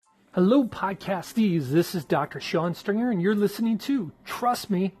Hello, podcastees. This is Dr. Sean Stringer, and you're listening to Trust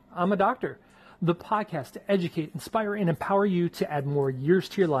Me, I'm a Doctor, the podcast to educate, inspire, and empower you to add more years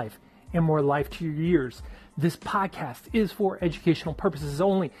to your life and more life to your years. This podcast is for educational purposes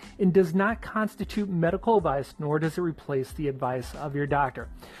only and does not constitute medical advice, nor does it replace the advice of your doctor.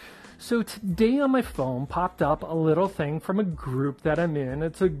 So today on my phone popped up a little thing from a group that I'm in.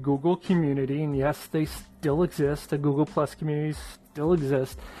 It's a Google community, and yes, they still exist. A Google Plus community still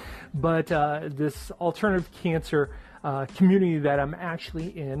exists. But this alternative cancer community that I'm actually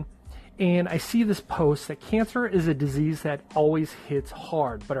in, and I see this post that cancer is a disease that always hits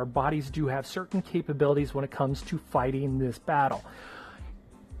hard, but our bodies do have certain capabilities when it comes to fighting this battle.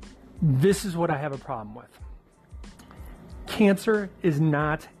 This is what I have a problem with. Cancer is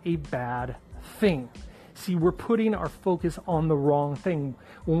not a bad thing. See, we're putting our focus on the wrong thing.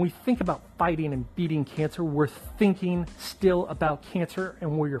 When we think about fighting and beating cancer, we're thinking still about cancer,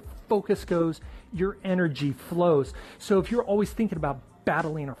 and where your focus goes, your energy flows. So if you're always thinking about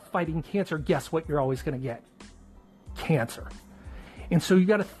battling or fighting cancer, guess what you're always going to get? Cancer. And so you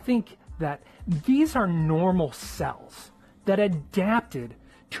got to think that these are normal cells that adapted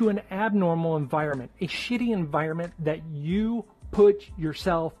to an abnormal environment, a shitty environment that you put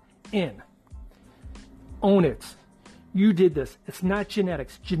yourself in. Own it. You did this. It's not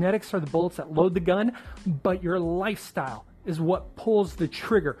genetics. Genetics are the bullets that load the gun, but your lifestyle is what pulls the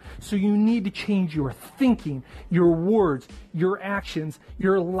trigger. So you need to change your thinking, your words, your actions,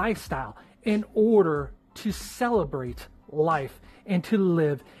 your lifestyle in order to celebrate life and to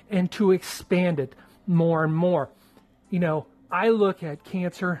live and to expand it more and more. You know, I look at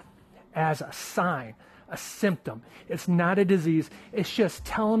cancer as a sign, a symptom. It's not a disease. It's just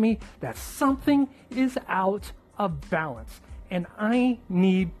telling me that something is out of balance, and I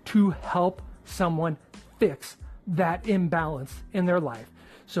need to help someone fix that imbalance in their life.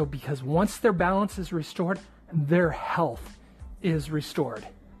 So because once their balance is restored, their health is restored.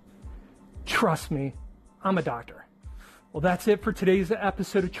 Trust me, I'm a doctor. Well, that's it for today's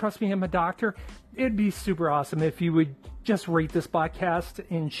episode of Trust Me, I'm a Doctor. It'd be super awesome if you would just rate this podcast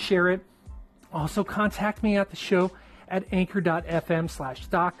and share it. Also, contact me at the show at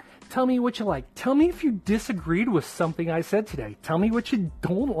anchor.fm/doc. Tell me what you like. Tell me if you disagreed with something I said today. Tell me what you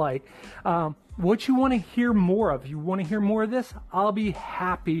don't like. What you want to hear more of. You want to hear more of this? I'll be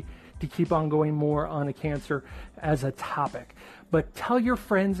happy to keep on going more on a cancer as a topic. But tell your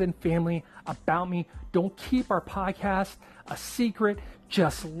friends and family about me. Don't keep our podcast a secret.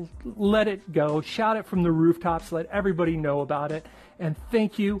 Just let it go. Shout it from the rooftops. Let everybody know about it. And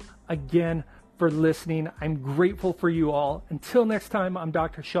thank you again for listening. I'm grateful for you all. Until next time, I'm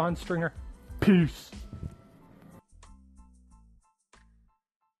Dr. Sean Stringer. Peace.